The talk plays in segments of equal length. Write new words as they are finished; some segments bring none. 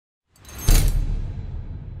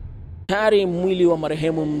Tayari mwili wa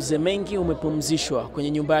marehemu Mzee Mengi umepumzishwa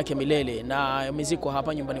kwenye nyumba yake milele na amezikwa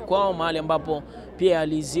hapa nyumbani kwao, mahali ambapo pia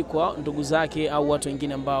alizikwa ndugu zake au watu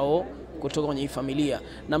wengine ambao kutoka kwenye familia.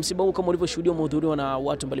 Na msiba huu kama ulivyoshuhudia umehudhuriwa na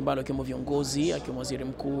watu mbalimbali wakiwemo viongozi, akiwemo waziri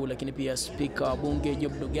mkuu, lakini pia spika wa bunge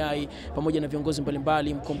Job Ndugai, pamoja na viongozi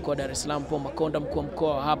mbalimbali, mkuu wa Dar es Salaam Paul Makonda, mkuu wa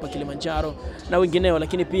mkoa hapa Kilimanjaro na wengineo.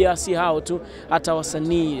 Lakini pia si hao tu, hata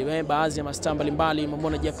wasanii, baadhi ya mastaa mbalimbali.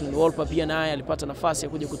 Mmemwona Wolper pia naye alipata nafasi ya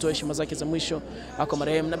kuja kutoa heshima zake za mwisho kwa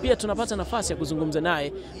marehemu, na pia tunapata nafasi ya kuzungumza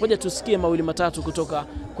naye. Ngoja tusikie mawili matatu kutoka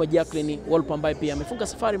kwa Wolper ambaye pia amefunga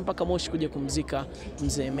safari mpaka Moshi kuja kumzika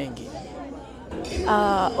Mzee Mengi.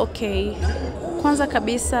 Okay. Kwanza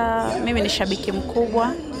kabisa mimi ni shabiki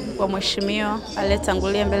mkubwa wa mheshimiwa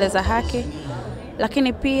aliyetangulia mbele za haki,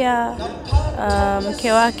 lakini pia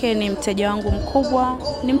mke wake ni mteja wangu mkubwa,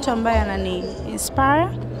 ni mtu ambaye anani inspire,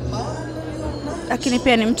 lakini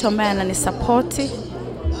pia ni mtu ambaye anani support.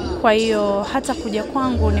 Kwa hiyo hata kuja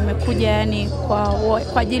kwangu nimekuja yani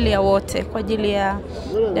kwa ajili ya wote, kwa ajili ya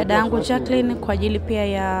dada yangu Jacqueline, kwa ajili pia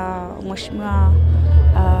ya mheshimiwa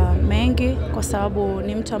Mengi, kwa sababu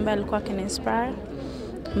ni mtu ambaye alikuwa akini-inspire,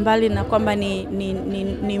 mbali na kwamba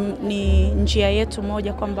ni njia yetu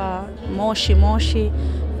moja, kwamba Moshi,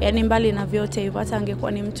 yani mbali na vyote hivyo, hata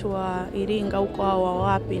angekuwa ni mtu wa Iringa huko au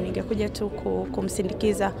wapi, ningekuja tu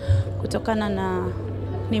kumsindikiza, kutokana na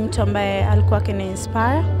ni mtu ambaye alikuwa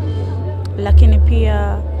akini-inspire, lakini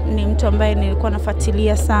pia ni mtu ambaye nilikuwa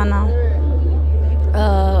nafuatilia sana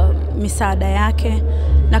misaada yake.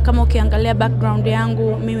 Na kama ukiangalia background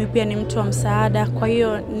yangu, mimi pia ni mtu wa msaada, kwa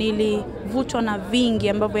hiyo nilivutwa na vingi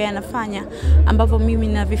ambavyo yeye anafanya, ambavyo mimi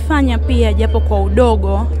navifanya pia japo kwa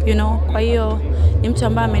udogo, Kwa hiyo ni mtu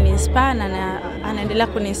ambaye ameni-inspire na anaendelea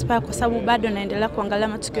kuni-inspire, kwa sababu bado naendelea kuangalia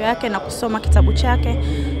matukio yake na kusoma kitabu chake,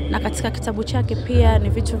 na katika kitabu chake pia ni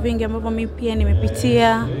vitu vingi ambavyo mimi pia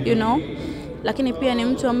nimepitia, Lakini pia ni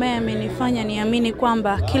mtu ambaye amenifanya niamini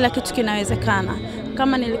kwamba kila kitu kinawezekana.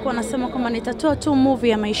 Kama nilikuwa nasema kwamba nitatoa tu movie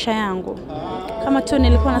ya maisha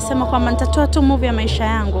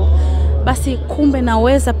yangu, basi kumbe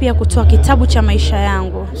naweza pia kutoa kitabu cha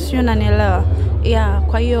yangu. Sio, unanielewa?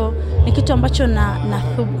 Kwa hiyo ni kitu ambacho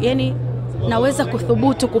yani naweza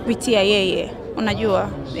kuthubutu kupitia yeye, unajua?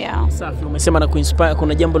 Safi, umesema na kuinspire.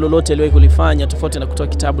 Kuna jambo lolote aliwahi kulifanya tofauti na kutoa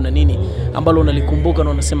kitabu na nini ambalo unalikumbuka na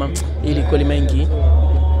unasema ili kweli Mengi?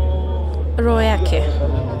 Roho yake,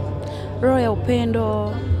 roho ya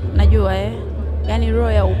upendo, najua yani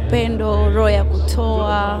roho ya upendo, roho ya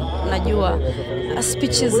kutoa, najua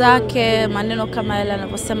speeches zake, maneno kama yale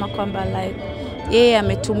anavyosema kwamba yeye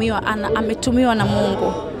ametumiwa na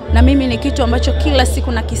Mungu. Na mimi ni kitu ambacho kila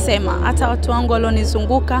siku nakisema, hata watu wangu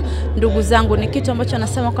walionizunguka, ndugu zangu, ni kitu ambacho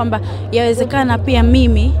nasema kwamba yawezekana pia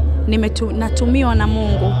mimi natumiwa na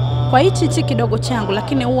Mungu kwa hichi kidogo changu,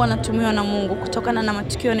 lakini huwa natumiwa na Mungu kutokana na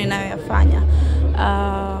matukio ninayoyafanya.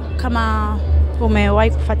 Kama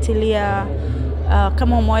umewahi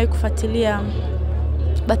kufuatilia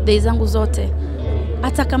birthday zangu zote,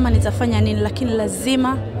 hata kama nitafanya nini, lakini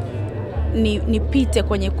lazima nipite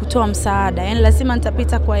kwenye kutoa msaada. Yani lazima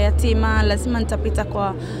nitapita kwa yatima, lazima nitapita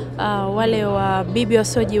kwa wale wa bibi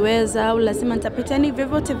wasiojiweza, au lazima nitapita yani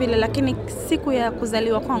vyovyote vile, lakini siku ya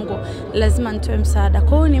kuzaliwa kwangu lazima nitoe msaada.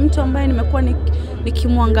 Kwa hiyo ni mtu ambaye nimekuwa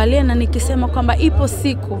nikimwangalia na nikisema kwamba ipo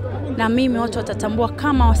siku na mimi watu watatambua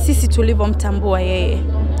kama sisi tulivyomtambua yeye.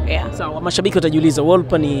 Sawa, mashabiki watajiuliza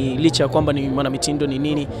Wolper ni licha kwamba ni mwanamitindo ni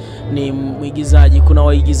nini, ni mwigizaji. Kuna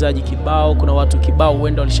waigizaji kibao, kuna watu kibao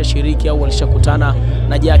huenda walishashiriki au walishakutana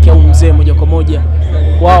na Jackie au mzee moja kwa moja,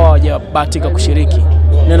 wao hawajabahatika kushiriki.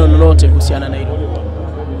 Neno lolote kuhusiana na hilo?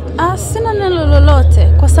 Sina neno lolote,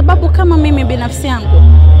 kwa sababu kama mimi binafsi yangu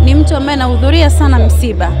ni mtu ambaye anahudhuria sana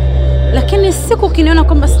msiba, lakini siku kiniona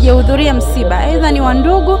kwamba sijahudhuria msiba, aidha ni wa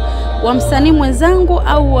ndugu, wa msanii mwenzangu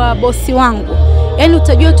au wa bosi wangu, yani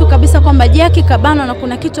utajua tu kabisa kwamba Jackie kabano na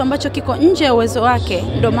kuna kitu ambacho kiko nje ya uwezo wake,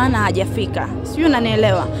 ndio maana hajafika. Sio,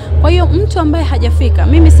 unanielewa? Kwa hiyo mtu ambaye hajafika,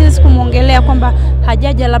 mimi siwezi kumuongelea kwamba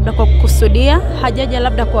hajaja labda kwa kukusudia, hajaja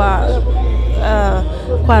labda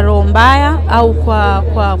kwa roho mbaya, au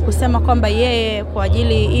kwa kusema kwamba yeye kwa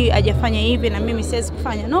ajili hii hajafanya hivi na mimi siwezi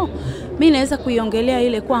kufanya. No, mimi naweza kuiongelea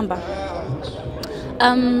ile kwamba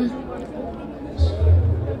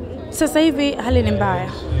sasa hivi hali ni mbaya,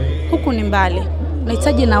 huku ni mbali,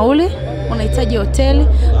 unahitaji nauli, unahitaji hoteli.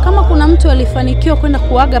 Kama kuna mtu alifanikiwa kwenda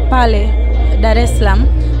kuaga pale Dar es Salaam,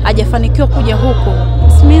 hajafanikiwa kuja huku,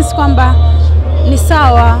 it means kwamba ni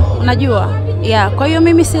sawa, unajua? Kwa hiyo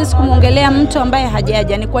mimi siwezi kumuongelea mtu ambaye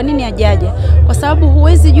hajaja. Ni kwa nini hajaja? Kwa sababu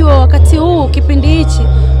huwezi jua wakati huu, kipindi hichi,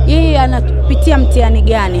 yeye anapitia mtihani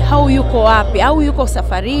gani, au yuko wapi, au yuko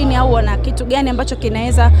safarini, au ana kitu gani ambacho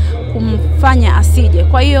kinaweza kumfanya asije.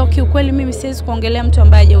 Kwa hiyo kiukweli mimi siwezi kuongelea mtu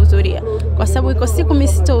ambaye hajahudhuria, kwa sababu iko siku mimi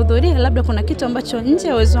sitahudhuria, labda kuna kitu ambacho nje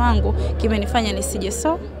ya uwezo wangu kimenifanya nisije.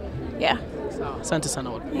 So yeah. Asante sana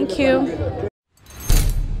Wolper. Thank you.